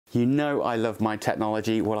You know I love my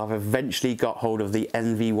technology. Well, I've eventually got hold of the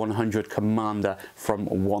NV100 Commander from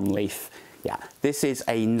OneLeaf. Yeah, this is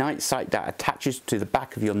a night sight that attaches to the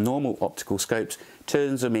back of your normal optical scopes,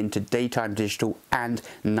 turns them into daytime digital and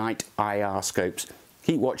night IR scopes.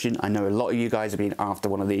 Keep watching. I know a lot of you guys have been after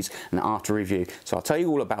one of these and after review, so I'll tell you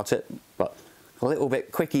all about it, but a little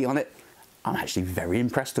bit quickie on it. I'm actually very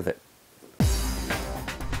impressed with it.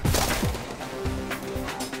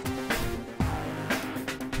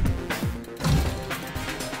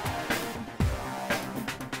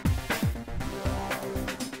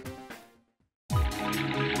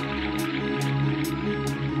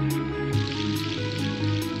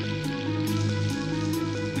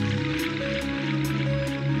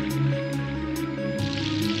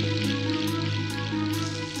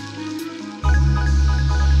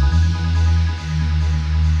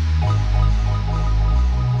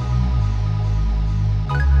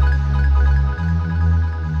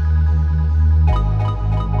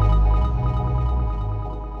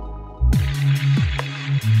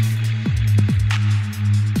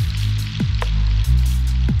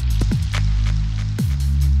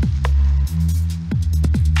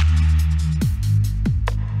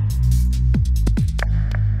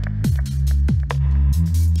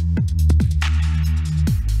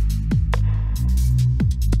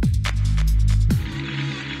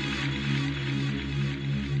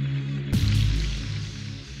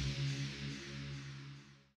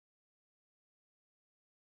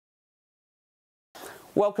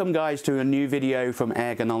 Welcome guys to a new video from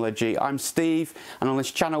Airgunology. I'm Steve, and on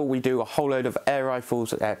this channel we do a whole load of air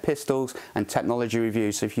rifles, air pistols and technology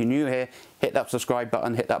reviews. So if you're new here, hit that subscribe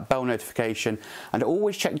button, hit that bell notification, and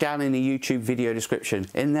always check down in the YouTube video description.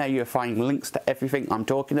 In there you'll find links to everything I'm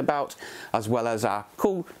talking about, as well as our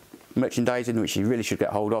cool merchandising, which you really should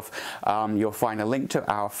get hold of. You'll find a link to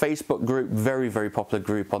our Facebook group, very popular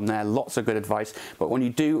group on there, lots of good advice. But when you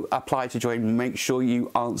do apply to join, make sure you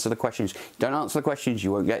answer the questions. Don't answer the questions,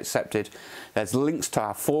 you won't get accepted. There's links to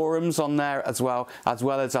our forums on there as well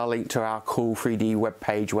as our link to our cool 3D web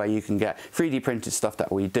page where you can get 3D printed stuff that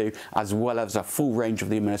we do, as well as a full range of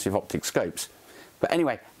the immersive optic scopes. But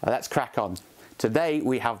anyway, let's crack on. Today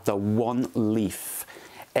we have the OneLeaf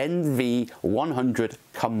NV100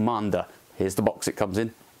 Commander. Here's the box it comes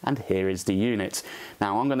in, and here is the unit.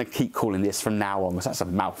 Now I'm going to keep calling this from now on, because that's a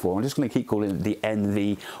mouthful. I'm just going to keep calling it the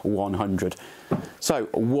NV100. So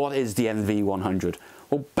what is the NV100?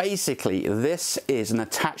 Well, basically this is an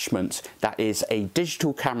attachment that is a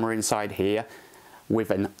digital camera inside here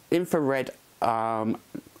with an infrared IR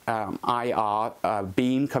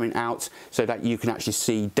beam coming out, so that you can actually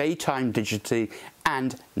see daytime digitally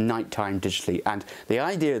and nighttime digitally. And the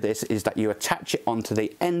idea of this is that you attach it onto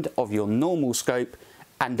the end of your normal scope,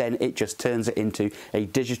 and then it just turns it into a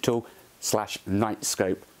digital / night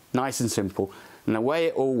scope. Nice and simple. And the way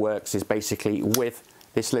it all works is basically with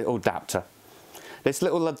this little adapter. This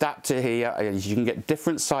little adapter here, you can get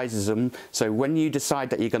different sizes of them. So when you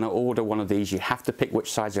decide that you're going to order one of these, you have to pick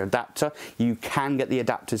which size of adapter. You can get the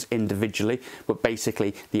adapters individually, but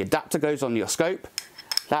basically the adapter goes on your scope,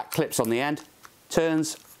 that clips on the end,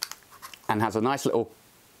 turns, and has a nice little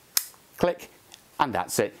click, and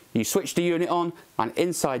that's it. You switch the unit on, and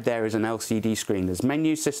inside there is an LCD screen. There's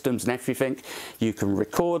menu systems and everything. You can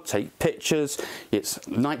record, take pictures. It's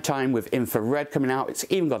nighttime with infrared coming out. It's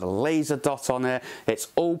even got a laser dot on it. It's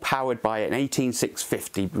all powered by an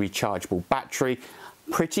 18650 rechargeable battery.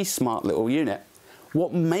 Pretty smart little unit.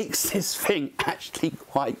 What makes this thing actually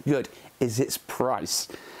quite good is its price.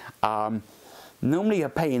 Normally you're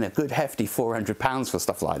paying a good hefty £400 for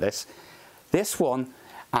stuff like this. This one,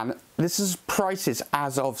 and this is prices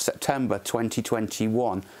as of September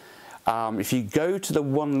 2021. If you go to the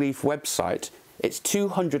OneLeaf website, it's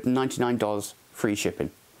 $299 free shipping.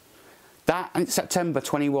 That in September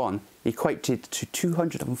 21 equated to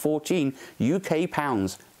 214 UK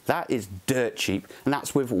pounds. That is dirt cheap, and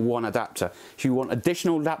that's with one adapter. If you want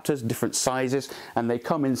additional adapters, different sizes, and they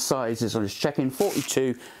come in sizes, I'm just checking,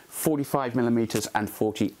 42, 45mm and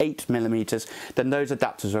 48mm, then those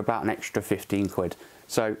adapters are about an extra 15 quid.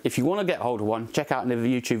 So if you want to get hold of one, check out in the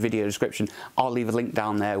YouTube video description. I'll leave a link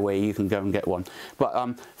down there where you can go and get one.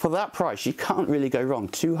 But for that price, you can't really go wrong.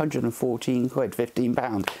 214 quid,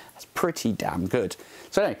 £15. That's pretty damn good.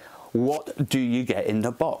 So anyway, what do you get in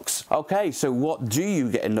the box? Okay, so what do you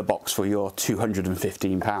get in the box for your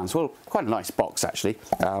 £215? Well, quite a nice box actually.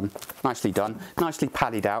 Nicely done, nicely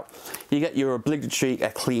padded out. You get your obligatory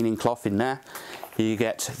cleaning cloth in there. You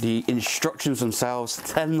get the instructions themselves.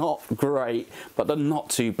 They're not great, but they're not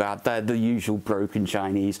too bad. They're the usual broken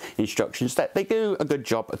Chinese instructions. They do a good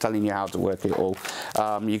job of telling you how to work it all.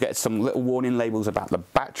 You get some little warning labels about the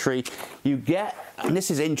battery. You get, and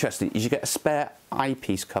this is interesting, is you get a spare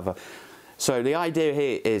eyepiece cover. So the idea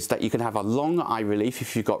here is that you can have a long eye relief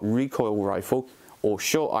if you've got recoil rifle, or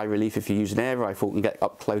short eye relief if you use an air rifle and get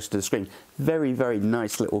up close to the screen. Very, very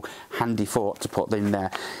nice little handy thought to put in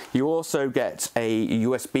there. You also get a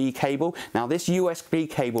USB cable. Now this USB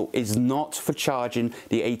cable is not for charging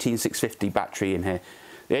the 18650 battery in here.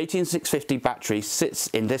 The 18650 battery sits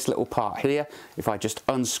in this little part here. If I just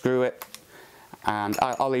unscrew it, and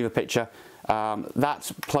I'll leave a picture,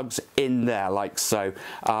 that plugs in there like so.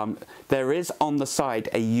 There is on the side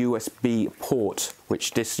a USB port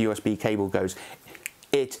which this USB cable goes.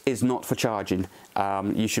 It is not for charging.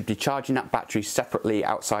 You should be charging that battery separately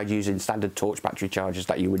outside using standard torch battery chargers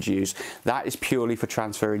that you would use. That is purely for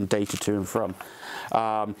transferring data to and from.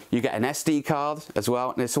 You get an SD card as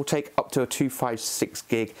well, and this will take up to a 256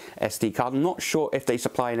 gig SD card. I'm not sure if they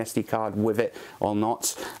supply an SD card with it or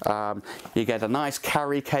not. You get a nice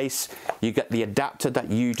carry case. You get the adapter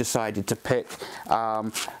that you decided to pick,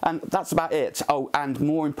 and that's about it. Oh, and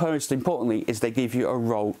most importantly is they give you a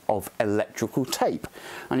roll of electrical tape,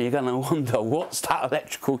 and you're going to wonder, what's that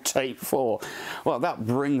electrical tape for? Well, that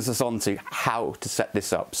brings us on to how to set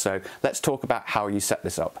this up. So let's talk about how you set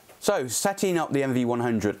this up. So setting up the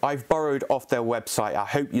NV100, I've borrowed off their website. I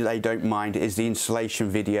hope they don't mind. Is the installation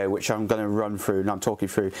video which I'm going to run through and I'm talking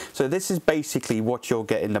through. So this is basically what you'll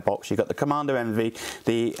get in the box. You've got the Commander NV,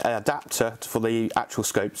 the adapter for the actual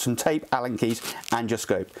scope, some tape, Allen keys, and your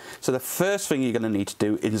scope. So the first thing you're going to need to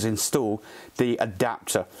do is install the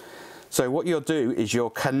adapter. So what you'll do is you'll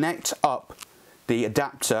connect up the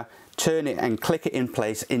adapter, turn it and click it in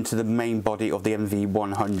place into the main body of the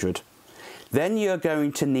NV100. Then you're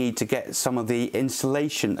going to need to get some of the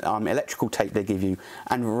insulation electrical tape they give you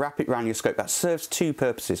and wrap it around your scope. That serves two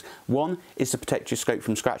purposes. One is to protect your scope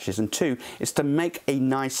from scratches, and two is to make a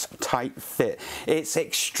nice tight fit. It's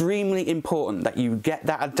extremely important that you get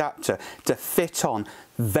that adapter to fit on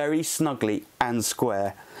very snugly and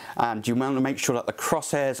square, and you want to make sure that the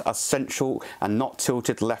crosshairs are central and not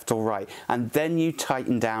tilted left or right, and then you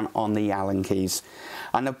tighten down on the Allen keys.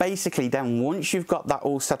 And basically then once you've got that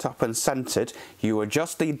all set up and centered, you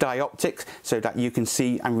adjust the dioptics so that you can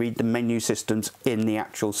see and read the menu systems in the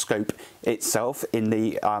actual scope itself, in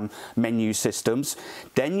the menu systems.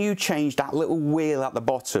 Then you change that little wheel at the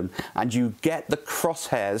bottom and you get the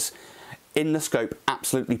crosshairs in the scope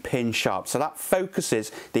absolutely pin sharp. So that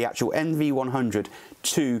focuses the actual NV100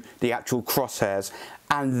 to the actual crosshairs,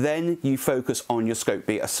 and then you focus on your scope,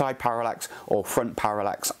 be it a side parallax or front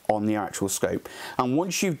parallax on the actual scope. And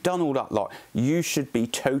once you've done all that lot, you should be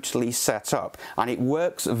totally set up, and it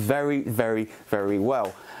works very, very, very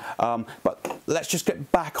well. But let's just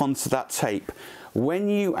get back onto that tape. When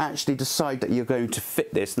you actually decide that you're going to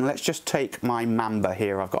fit this, and let's just take my Mamba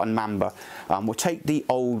here, I've got a Mamba. We'll take the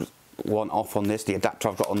old one off on this, the adapter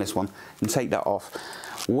I've got on this one, and take that off.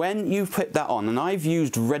 When you put that on, and I've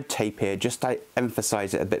used red tape here just to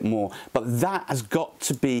emphasize it a bit more, but that has got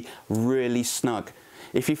to be really snug.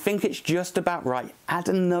 If you think it's just about right, add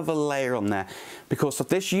another layer on there, because of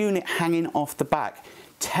this unit hanging off the back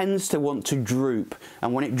tends to want to droop,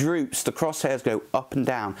 and when it droops the crosshairs go up and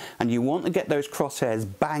down, and you want to get those crosshairs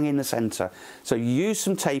bang in the center. So use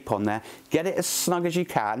some tape on there, get it as snug as you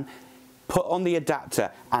can, put on the adapter,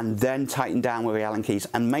 and then tighten down with the Allen keys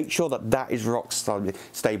and make sure that that is rock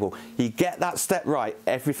stable. You get that step right,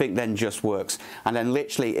 everything then just works. And then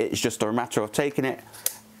literally it's just a matter of taking it,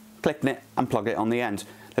 clicking it, and plug it on the end.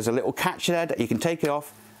 There's a little catch there that you can take it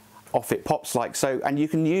off it pops like so, and you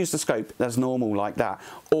can use the scope as normal like that,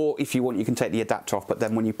 or if you want you can take the adapter off, but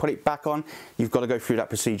then when you put it back on you've got to go through that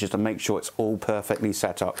procedure to make sure it's all perfectly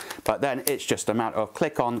set up. But then it's just a matter of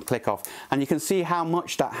click on, click off, and you can see how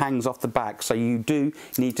much that hangs off the back, so you do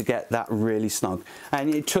need to get that really snug,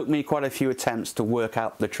 and it took me quite a few attempts to work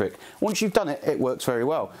out the trick. Once you've done it, it works very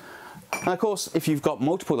well. And of course, if you've got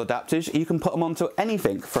multiple adapters, you can put them onto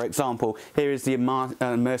anything. For example, here is the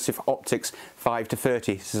Immersive Optics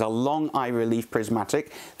 5-30. This is a long eye relief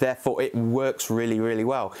prismatic, therefore it works really, really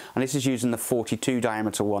well. And this is using the 42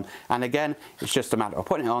 diameter one. And again, it's just a matter of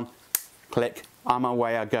putting it on, click, and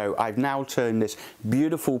away I go. I've now turned this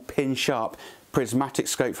beautiful pin sharp prismatic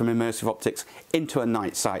scope from Immersive Optics into a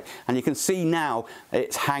night sight, and you can see now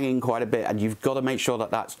it's hanging quite a bit, and you've got to make sure that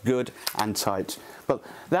that's good and tight. But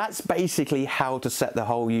that's basically how to set the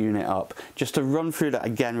whole unit up. Just to run through that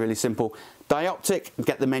again, really simple. Dioptic,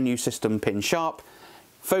 get the menu system pin sharp.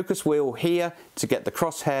 Focus wheel here to get the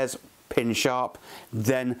crosshairs pin sharp,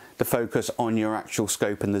 then the focus on your actual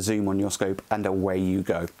scope and the zoom on your scope, and away you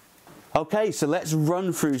go. Okay, so let's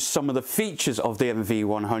run through some of the features of the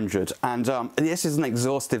NV100, and this is an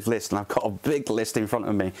exhaustive list, and I've got a big list in front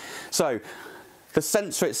of me. So the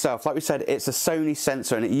sensor itself, like we said, it's a Sony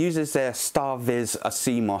sensor, and it uses their StarViz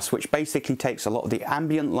CMOS, which basically takes a lot of the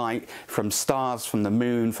ambient light from stars, from the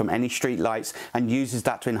moon, from any street lights, and uses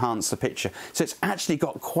that to enhance the picture. So it's actually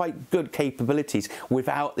got quite good capabilities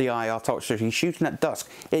without the IR torch. So if you're shooting at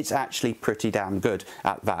dusk, it's actually pretty damn good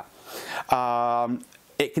at that.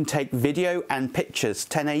 It can take video and pictures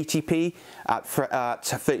 1080p at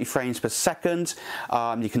 30 frames per second.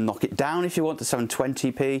 You can knock it down if you want to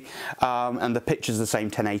 720p, and the pictures the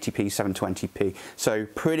same, 1080p, 720p. So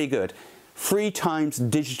pretty good. 3 times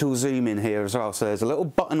digital zoom in here as well. So there's a little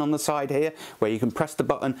button on the side here where you can press the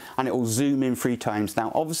button and it will zoom in 3 times.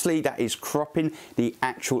 Now obviously that is cropping the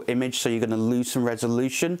actual image, so you're going to lose some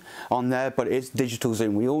resolution on there, but it's digital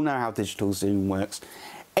zoom. We all know how digital zoom works.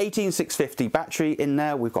 18650 battery in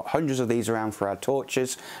there. We've got hundreds of these around for our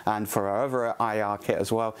torches and for our other IR kit as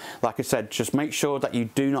well. Like I said, just make sure that you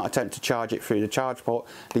do not attempt to charge it through the charge port,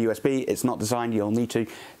 the USB. It's not designed. You'll need to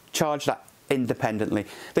charge that independently.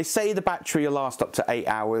 They say the battery will last up to 8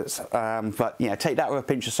 hours, but you know, take that with a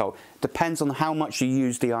pinch of salt. Depends on how much you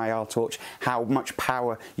use the IR torch, how much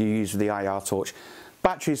power you use with the IR torch.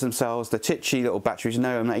 Batteries themselves, the titchy little batteries,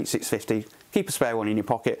 no, I'm 8650. Keep a spare one in your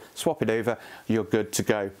pocket, swap it over, you're good to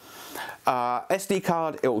go. SD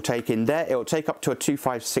card, it will take in there. It will take up to a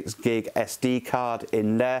 256 gig SD card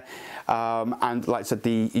in there, and like I said,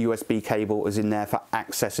 the USB cable is in there for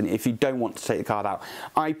accessing if you don't want to take the card out.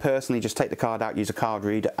 I personally just take the card out, use a card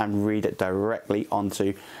reader, and read it directly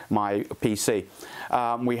onto my PC.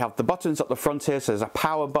 We have the buttons up the front here, so there's a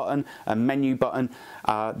power button, a menu button.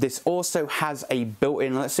 This also has a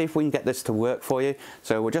built-in, let's see if we can get this to work for you.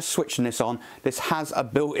 So we're just switching this on. This has a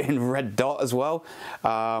built-in red dot as well,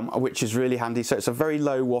 which is really handy. So it's a very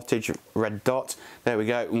low wattage red dot. There we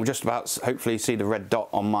go, and we'll just about hopefully see the red dot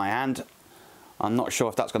on my hand. I'm not sure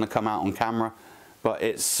if that's going to come out on camera, but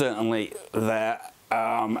it's certainly there.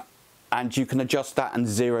 And you can adjust that and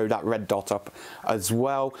zero that red dot up as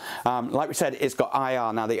well. Like we said, it's got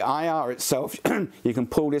IR. Now the IR itself, you can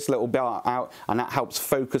pull this little bar out and that helps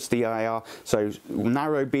focus the IR. So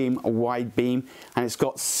narrow beam, wide beam, and it's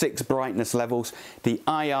got 6 brightness levels. The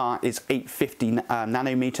IR is 850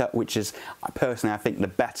 nanometer, which is personally I think the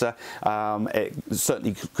better. It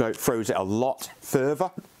certainly throws it a lot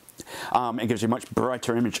further. It gives you a much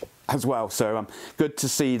brighter image as well, so good to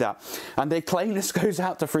see that. And they claim this goes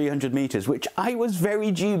out to 300 meters, which I was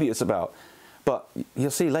very dubious about, but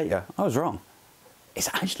you'll see later I was wrong. It's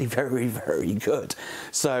actually very, very good.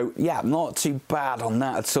 So yeah, not too bad on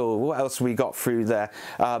that at all. What else we got through there?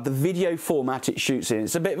 The video format it shoots in,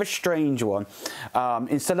 it's a bit of a strange one.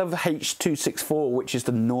 Instead of H.264, which is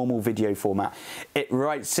the normal video format, it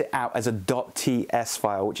writes it out as a .ts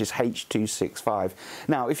file, which is H.265.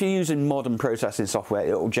 Now, if you're using modern processing software,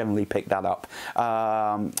 it will generally pick that up.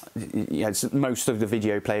 Yeah, most of the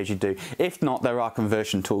video players you do. If not, there are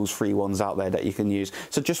conversion tools, free ones out there that you can use.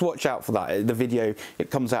 So just watch out for that. The video,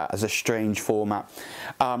 it comes out as a strange format.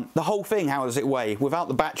 The whole thing, how does it weigh? Without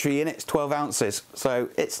the battery in it, it's 12 ounces, so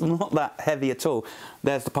it's not that heavy at all.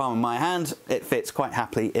 There's the palm of my hand. It fits quite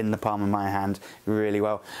happily in the palm of my hand really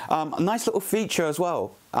well. A nice little feature as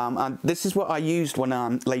well, and this is what I used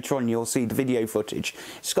when later on you'll see the video footage.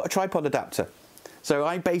 It's got a tripod adapter. So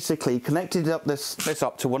I basically connected up this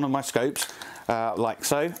up to one of my scopes, like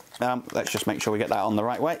so. Let's just make sure we get that on the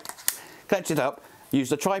right way. Connected up,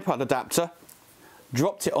 used the tripod adapter,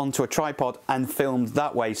 dropped it onto a tripod and filmed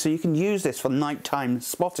that way. So you can use this for nighttime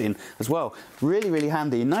spotting as well. Really, really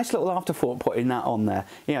handy. Nice little afterthought putting that on there.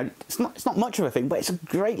 You know, it's not much of a thing, but it's a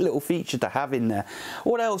great little feature to have in there.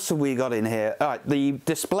 What else have we got in here? All right, the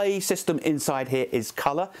display system inside here is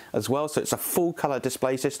color as well. So it's a full color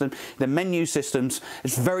display system. The menu systems,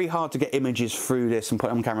 it's very hard to get images through this and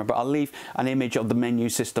put on camera, but I'll leave an image of the menu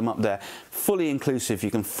system up there. Fully inclusive.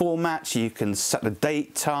 You can format, you can set the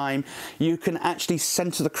date, time, you can actually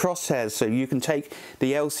center the crosshairs, so you can take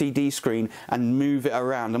the LCD screen and move it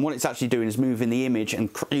around, and what it's actually doing is moving the image and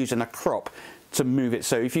using a crop to move it.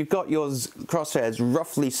 So if you've got your crosshairs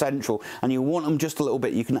roughly central and you want them just a little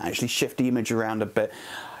bit, you can actually shift the image around a bit.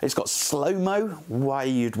 It's got slow-mo. Why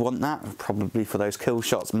you'd want that? Probably for those kill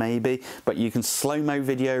shots maybe, but you can slow-mo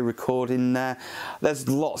video record in there. There's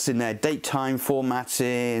lots in there. Date, time,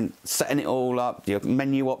 formatting, setting it all up, your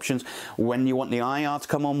menu options, when you want the IR to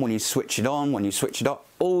come on, when you switch it on, when you switch it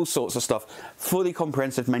all sorts of stuff. Fully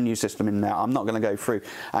comprehensive menu system in there. I'm not going to go through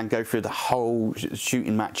the whole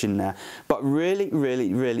shooting match in there, but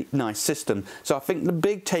really nice system. So I think the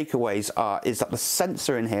big takeaways is that the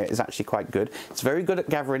sensor in here is actually quite good. It's very good at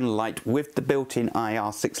gathering light with the built-in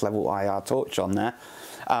IR 6-level IR torch on there.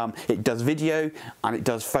 It does video and it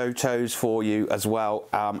does photos for you as well.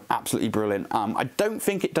 Absolutely brilliant. I don't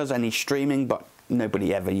think it does any streaming, but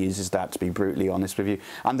nobody ever uses that, to be brutally honest with you.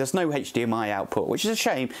 And there's no HDMI output, which is a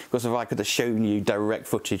shame, because if I could have shown you direct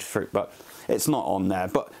footage for it, but it's not on there.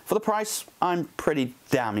 But for the price, I'm pretty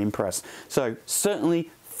damn impressed. So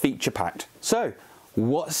certainly feature packed. So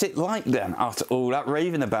what's it like then after all that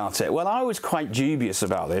raving about it? Well, I was quite dubious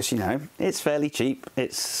about this, you know. It's fairly cheap.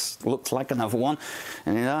 It looks like another one.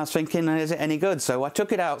 And I was thinking, is it any good? So I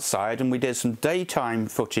took it outside and we did some daytime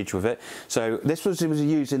footage with it. So this was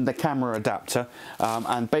using the camera adapter.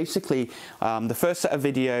 And basically, the first set of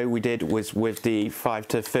video we did was with the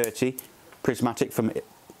 5-30 Prismatic from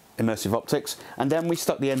Immersive Optics, and then we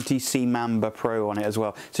stuck the NTC Mamba Pro on it as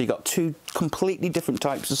well. So you got two completely different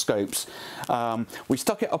types of scopes. We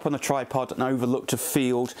stuck it up on a tripod and overlooked a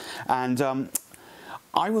field, and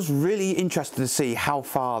I was really interested to see how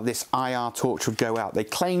far this IR torch would go out. They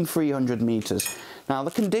claimed 300 meters. Now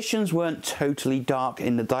the conditions weren't totally dark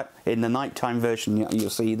in the nighttime version. You'll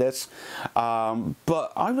see this,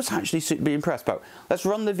 but I was actually super impressed. But let's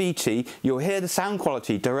run the VT. You'll hear the sound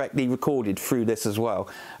quality directly recorded through this as well,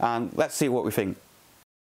 and let's see what we think.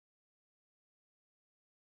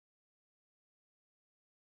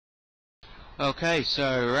 Okay,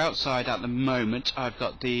 so we're outside at the moment. I've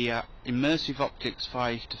got the Immersive Optics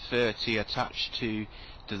 5-30 attached to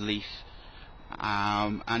the Leaf,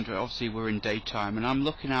 and obviously we're in daytime, and I'm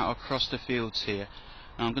looking out across the fields here,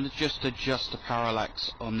 and I'm going to just adjust the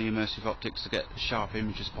parallax on the Immersive Optics to get as sharp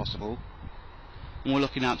image as possible. And we're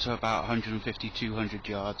looking out to about 150-200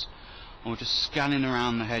 yards, and we're just scanning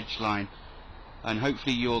around the hedge line, and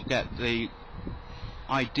hopefully you'll get the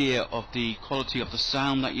idea of the quality of the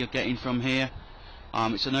sound that you're getting from here.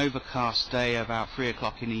 It's an overcast day, about 3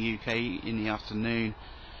 o'clock in the UK in the afternoon.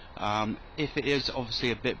 If it is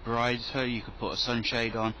obviously a bit brighter, you could put a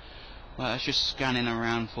sunshade on. Well, it's just scanning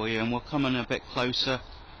around for you, and we'll come in a bit closer.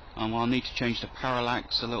 I'll need to change the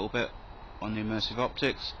parallax a little bit on the Immersive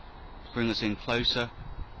Optics to bring us in closer.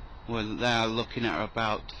 We're now looking at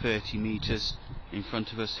about 30 meters in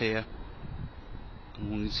front of us here, and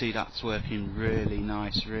we can see that's working really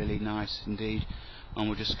nice indeed. And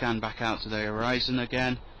we'll just scan back out to the horizon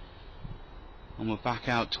again, and we're back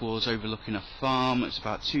out towards overlooking a farm. It's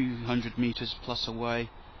about 200 meters plus away,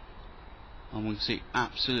 and we can see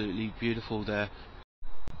absolutely beautiful there.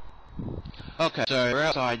 Okay, so we're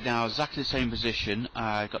outside now, exactly the same position.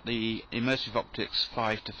 I've got the Immersive Optics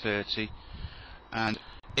 5-30, and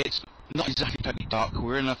it's not exactly totally dark.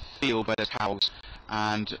 We're in a field where there's cows,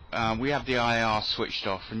 and we have the IR switched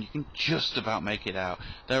off, and you can just about make it out.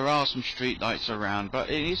 There are some street lights around, but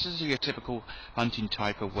this is your typical hunting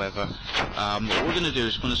type of weather. What we're going to do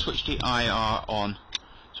is we're going to switch the IR on.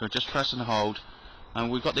 So just press and hold, and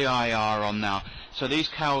we've got the IR on now. So these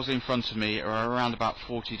cows in front of me are around about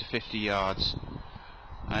 40-50 yards,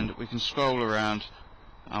 and we can scroll around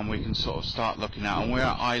and we can sort of start looking at, and we're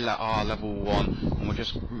at IR level 1, and we'll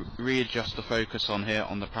just readjust the focus on here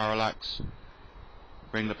on the parallax.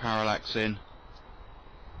 Bring the parallax in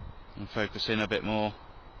and focus in a bit more.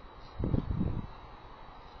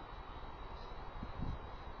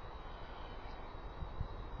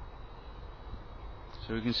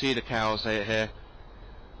 So we can see the cows here,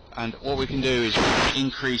 and what we can do is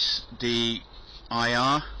increase the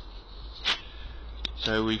IR.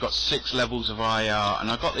 So we've got 6 levels of IR, and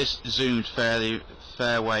I've got this zoomed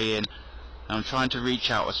fair way in. I'm trying to reach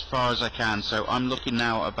out as far as I can, so I'm looking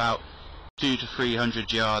now about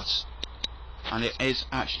 200-300 yards, and it is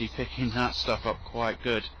actually picking that stuff up quite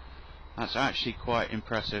good. That's actually quite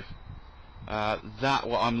impressive. What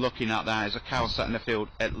I'm looking at there is a cow sat in the field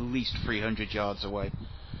at least 300 yards away.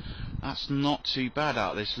 That's not too bad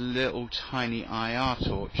out of this little tiny IR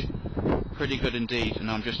torch. Pretty good indeed. And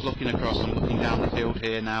I'm just looking across, I'm looking down the field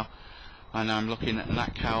here now, and I'm looking at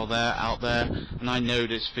that cow there, out there, and I know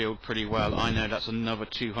this field pretty well. I know that's another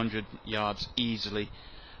 200 yards easily.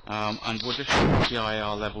 And we'll just put the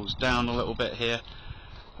IR levels down a little bit here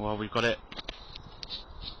while we've got it.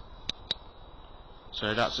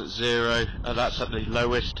 So that's at 0, that's at the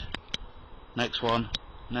lowest. Next one,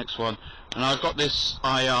 and I've got this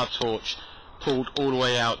IR torch pulled all the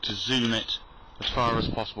way out to zoom it as far as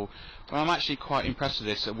possible. But I'm actually quite impressed with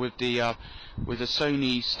this. With the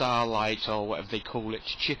Sony Starlight, or whatever they call it,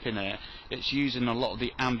 chip in it, it's using a lot of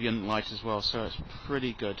the ambient light as well, so it's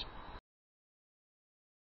pretty good.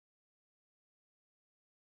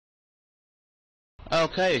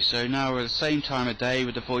 Okay, so now we're at the same time of day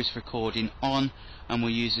with the voice recording on, and we're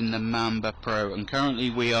using the Mamba Pro, and currently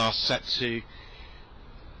we are set to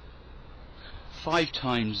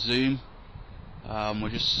 5x zoom. We're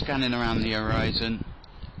just scanning around the horizon,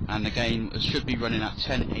 and again it should be running at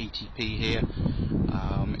 1080p here.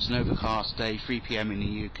 It's an overcast day, 3 PM in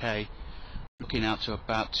the UK, looking out to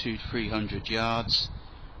about 200-300 yards.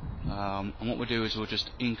 And what we'll do is we'll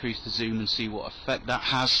just increase the zoom and see what effect that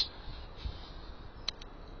has.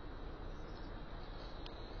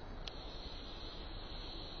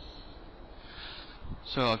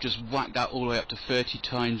 So I've just whacked that all the way up to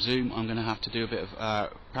 30x zoom. I'm going to have to do a bit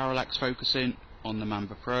of parallax focusing on the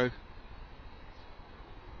Mamba Pro.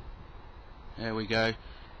 There we go.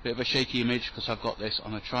 Bit of a shaky image because I've got this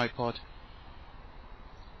on a tripod,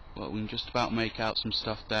 but we can just about make out some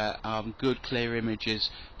stuff there. Good clear images.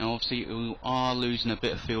 Now obviously we are losing a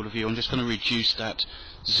bit of field of view. I'm just going to reduce that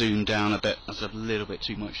zoom down a bit. That's a little bit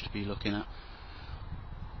too much to be looking at.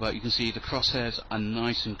 But you can see the crosshairs are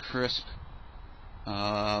nice and crisp.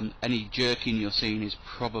 Any jerking you're seeing is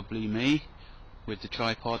probably me with the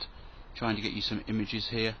tripod trying to get you some images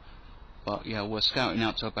here. But yeah, we're scouting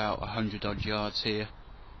out to about 100 odd yards here,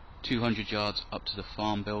 200 yards up to the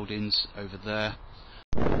farm buildings over there.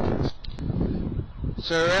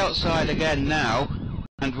 So we're outside again now,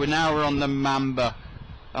 and we're on the Mamba,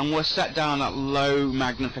 and we're set down at low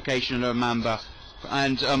magnification of the Mamba,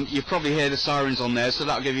 and you probably hear the sirens on there, so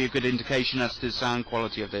that'll give you a good indication as to the sound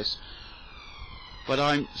quality of this. But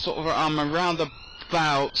I'm around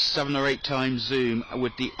about 7 or 8x zoom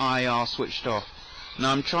with the IR switched off.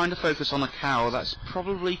 Now I'm trying to focus on a cow that's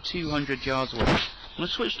probably 200 yards away. I'm going to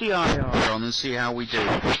switch the IR on and see how we do.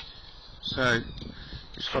 So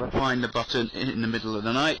just got to find the button in the middle of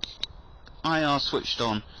the night. IR switched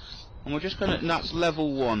on, and we're just going to, and that's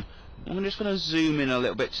level 1. I'm just going to zoom in a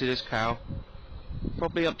little bit to this cow,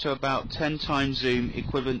 probably up to about 10x zoom,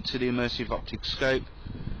 equivalent to the Immersive optics scope.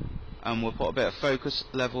 And we'll put a bit of focus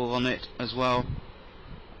level on it as well,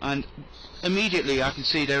 and immediately I can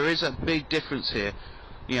see there is a big difference here.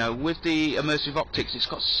 You know, with the Immersive optics, it's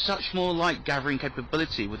got such more light gathering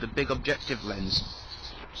capability with the big objective lens.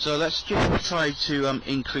 So let's just try to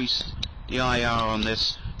increase the IR on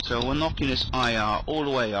this. So we're knocking this IR all the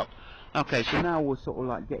way up. Okay, so now we're sort of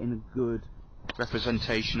like getting a good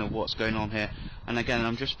representation of what's going on here. And again,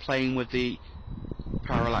 I'm just playing with the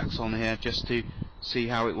parallax on here just to see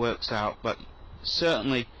how it works out, but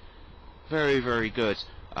certainly very, very good.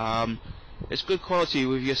 It's good quality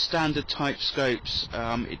with your standard type scopes.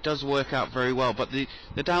 It does work out very well, but the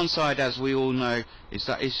downside, as we all know, is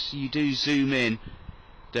that if you do zoom in,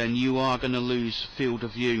 then you are going to lose field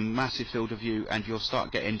of view, massive field of view, and you'll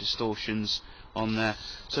start getting distortions on there.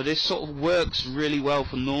 So this sort of works really well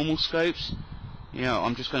for normal scopes. You know,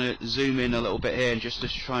 I'm just going to zoom in a little bit here and just to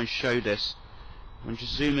try and show this. I'm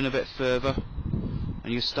just zooming a bit further,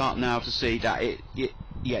 and you start now to see that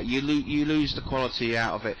you lose the quality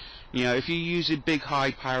out of it. You know, if you're using big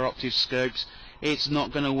high power optic scopes, it's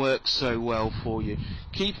not going to work so well for you.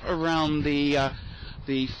 Keep around the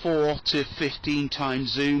 4 to 15x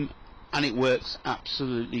zoom, and it works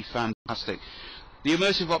absolutely fantastic. The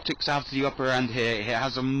Immersive optics have the upper end here. It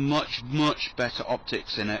has a much better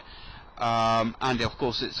optics in it, and of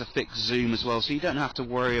course it's a fixed zoom as well, so you don't have to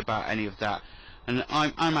worry about any of that. And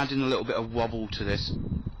I'm adding a little bit of wobble to this,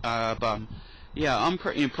 but yeah, I'm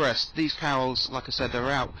pretty impressed. These cows, like I said, they're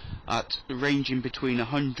out at ranging between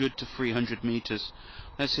 100 to 300 meters.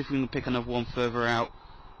 Let's see if we can pick another one further out.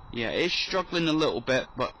 Yeah, it's struggling a little bit,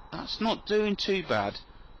 but that's not doing too bad.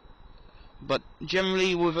 But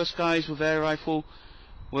generally with us guys with air rifle,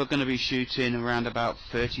 we're going to be shooting around about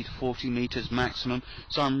 30 to 40 meters maximum,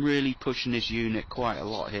 so I'm really pushing this unit quite a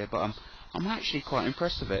lot here, but I'm actually quite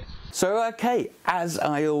impressed with it. So okay, as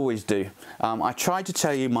I always do, I try to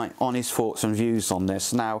tell you my honest thoughts and views on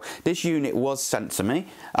this. Now, this unit was sent to me,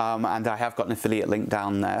 and I have got an affiliate link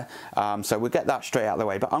down there, so we'll get that straight out of the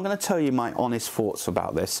way. But I'm going to tell you my honest thoughts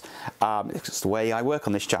about this. It's the way I work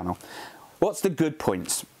on this channel. What's the good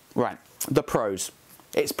points? Right, the pros.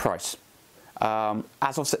 Its price.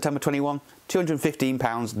 As of September 21,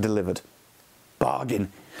 £215 delivered.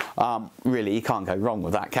 Bargain. Really, you can't go wrong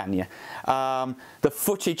with that, can you? The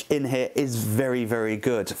footage in here is very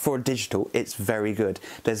good. For a digital, it's very good.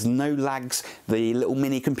 There's no lags. The little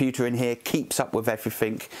mini computer in here keeps up with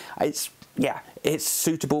everything. It's yeah, it's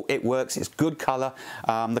suitable, it works, it's good colour,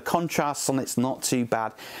 the contrast on it's not too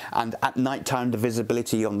bad, and at night time the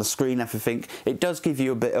visibility on the screen, everything, it does give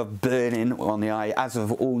you a bit of burning on the eye, as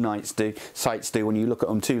of all sights do when you look at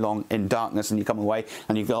them too long in darkness and you come away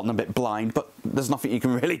and you've gotten a bit blind, but there's nothing you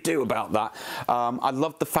can really do about that. I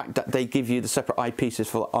love the fact that they give you the separate eyepieces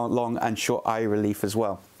for long and short eye relief as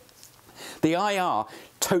well. The IR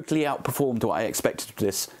totally outperformed what I expected of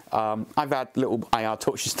this. I've had little IR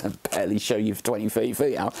torches that barely show you 20, 30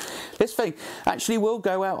 feet out. This thing actually will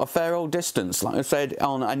go out a fair old distance. Like I said,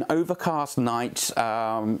 on an overcast night,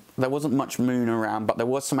 there wasn't much moon around, but there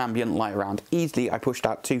was some ambient light around. Easily, I pushed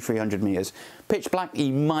out 200-300 meters. Pitch black,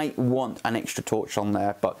 you might want an extra torch on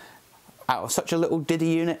there, but out of such a little diddy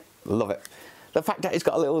unit, love it. The fact that it's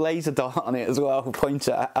got a little laser dot on it as well,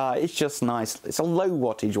 pointer, it's just nice. It's a low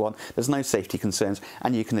wattage one, there's no safety concerns,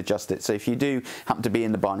 and you can adjust it. So if you do happen to be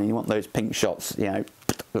in the barn and you want those pink shots, you know,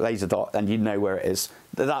 laser dot, and you know where it is,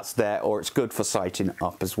 that's there, or it's good for sighting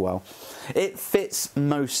up as well. It fits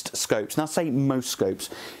most scopes. Now, say most scopes.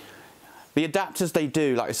 The adapters they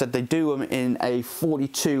do, like I said, they do them in a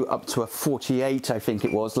 42 up to a 48, I think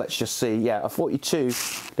it was. Let's just see. Yeah, a 42.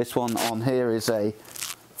 This one on here is a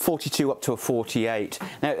 42 up to a 48.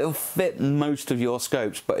 Now it'll fit most of your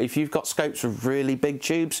scopes, but if you've got scopes with really big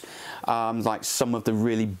tubes, like some of the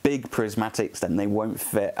really big prismatics, then they won't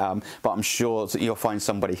fit. But I'm sure that you'll find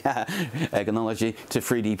somebody, Airgunology, to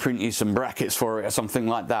 3D print you some brackets for it or something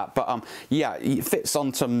like that. But yeah, it fits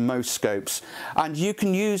onto most scopes, and you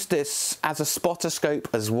can use this as a spotter scope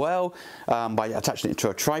as well, by attaching it to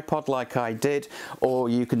a tripod like I did, or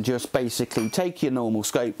you can just basically take your normal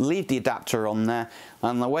scope, leave the adapter on there,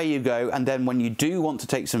 and away you go. And then when you do want to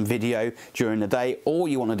take some video during the day, or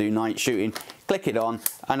you want to do night shooting, click it on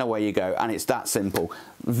and away you go. And it's that simple.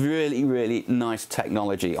 Really, really nice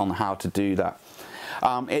technology on how to do that.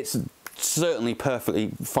 It's certainly perfectly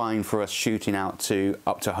fine for us shooting out to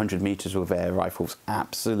up to 100 meters with air rifles.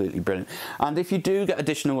 Absolutely brilliant. And if you do get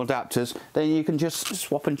additional adapters, then you can just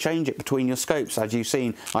swap and change it between your scopes. As you've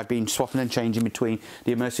seen, I've been swapping and changing between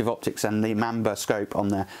the Immersive Optics and the Mamba scope on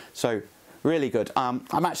there. So really good. I'm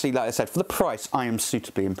actually, like I said, for the price, I am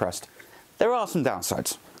suitably impressed. There are some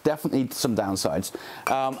downsides. Definitely some downsides.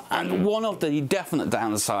 And one of the definite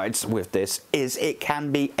downsides with this is it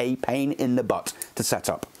can be a pain in the butt to set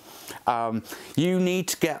up. You need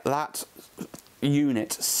to get that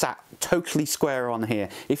unit sat totally square on here.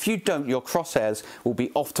 If you don't, your crosshairs will be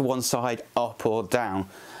off to one side, up or down.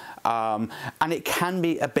 And it can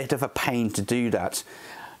be a bit of a pain to do that.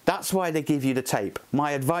 That's why they give you the tape.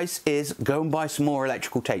 My advice is go and buy some more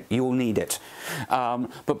electrical tape. You'll need it.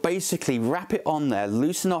 But basically wrap it on there,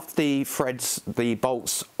 loosen off the threads, the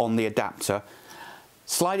bolts on the adapter,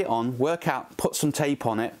 slide it on, work out, put some tape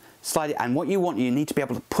on it, slide it, and what you need to be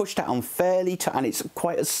able to push that on fairly tight, and it's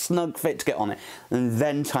quite a snug fit to get on it, and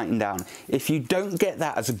then tighten down. If you don't get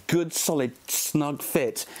that as a good solid snug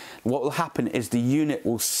fit, what will happen is the unit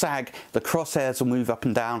will sag, the crosshairs will move up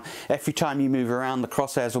and down. Every time you move around, the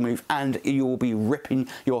crosshairs will move, and you will be ripping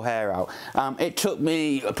your hair out. It took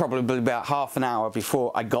me probably about half an hour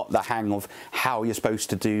before I got the hang of how you're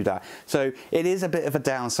supposed to do that. So it is a bit of a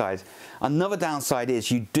downside. Another downside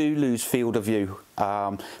is you do lose field of view,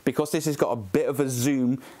 because this has got a bit of a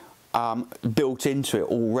zoom built into it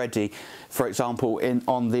already. For example,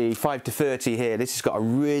 on the 5-30 here, this has got a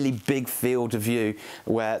really big field of view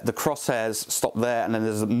where the crosshairs stop there, and then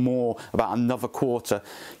there's more, about another quarter.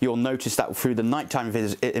 You'll notice that through the nighttime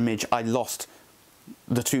image, I lost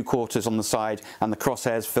the 2 quarters on the side, and the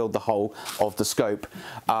crosshairs filled the whole of the scope.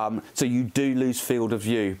 So you do lose field of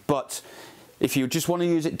view. But if you just want to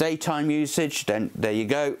use it daytime usage, then there you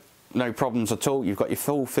go. No problems at all. You've got your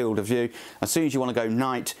full field of view. As soon as you want to go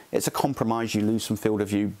night, it's a compromise. You lose some field of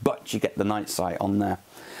view, but you get the night sight on there.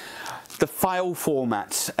 The file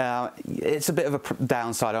format, it's a bit of a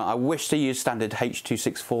downside. I wish they used standard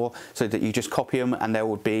H.264 so that you just copy them and there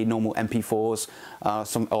would be normal MP4s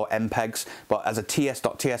or MPEGs. But as a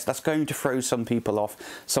TS.TS, that's going to throw some people off.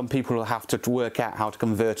 Some people will have to work out how to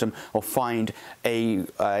convert them or find a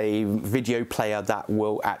video player that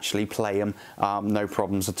will actually play them. No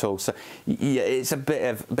problems at all. So yeah, it's a bit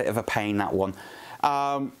of a pain, that one.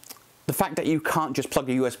 The fact that you can't just plug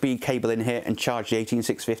a USB cable in here and charge the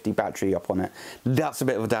 18650 battery up on it, that's a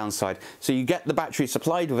bit of a downside. So you get the battery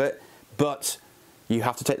supplied with it, but you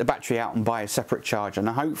have to take the battery out and buy a separate charger.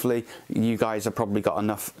 Now hopefully you guys have probably got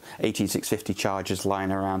enough 18650 chargers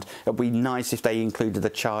lying around. It would be nice if they included the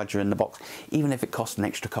charger in the box, even if it cost an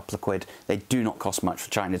extra couple of quid. They do not cost much for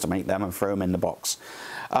China to make them and throw them in the box.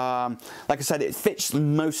 Like I said, it fits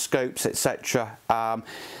most scopes, etc.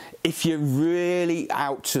 if you're really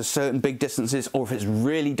out to certain big distances, or if it's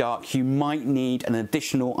really dark, you might need an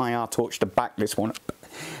additional IR torch to back this one up.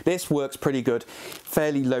 This works pretty good,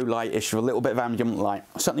 fairly low light-ish, with a little bit of ambient light.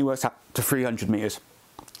 Certainly works up to 300 meters.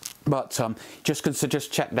 But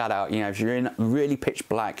just check that out. You know, if you're in really pitch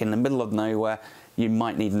black in the middle of nowhere, you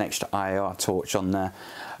might need an extra IR torch on there.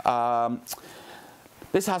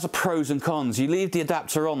 This has a pros and cons. You leave the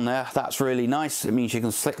adapter on there, that's really nice. It means you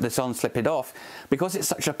can slip this on, slip it off. Because it's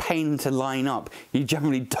such a pain to line up, you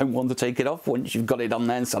generally don't want to take it off once you've got it on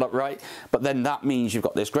there and set up right. But then that means you've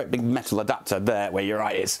got this great big metal adapter there where your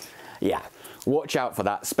eye is. Yeah, watch out for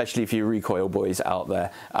that, especially if you recoil boys out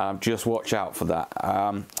there. Just watch out for that.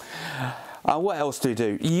 What else do you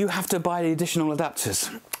do? You have to buy the additional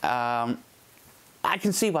adapters. I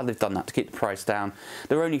can see why they've done that, to keep the price down.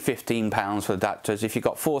 They're only £15 for adapters. If you've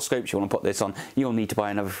got 4 scopes you want to put this on, you'll need to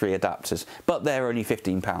buy another 3 adapters. But they're only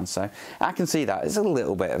 £15, so I can see that. It's a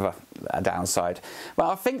little bit of a downside.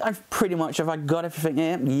 But I think I've pretty much, have I got everything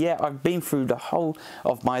here? Yeah, I've been through the whole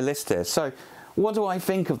of my list here. So what do I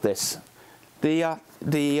think of this? The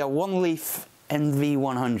OneLeaf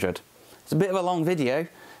NV100. It's a bit of a long video,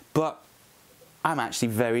 but I'm actually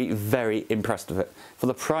very, very impressed with it. For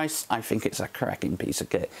the price, I think it's a cracking piece of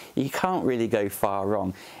kit. You can't really go far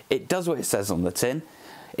wrong. It does what it says on the tin.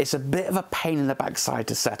 It's a bit of a pain in the backside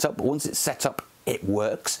to set up, but once it's set up, it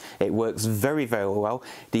works. It works very, very well.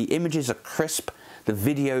 The images are crisp, the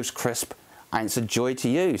video's crisp, and it's a joy to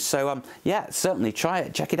use. So yeah, certainly try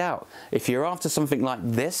it, check it out. If you're after something like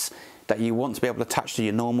this, that you want to be able to attach to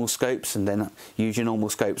your normal scopes and then use your normal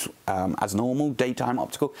scopes as normal daytime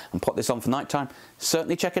optical and put this on for nighttime,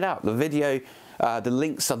 certainly check it out. The video, the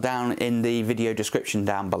links are down in the video description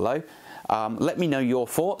down below. Let me know your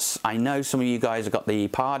thoughts. I know some of you guys have got the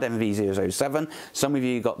PARD NV007, some of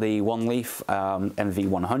you got the OneLeaf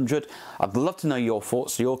NV100. I'd love to know your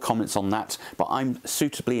thoughts, your comments on that, but I'm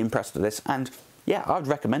suitably impressed with this, and yeah, I'd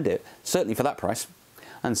recommend it, certainly for that price.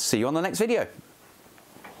 And see you on the next video.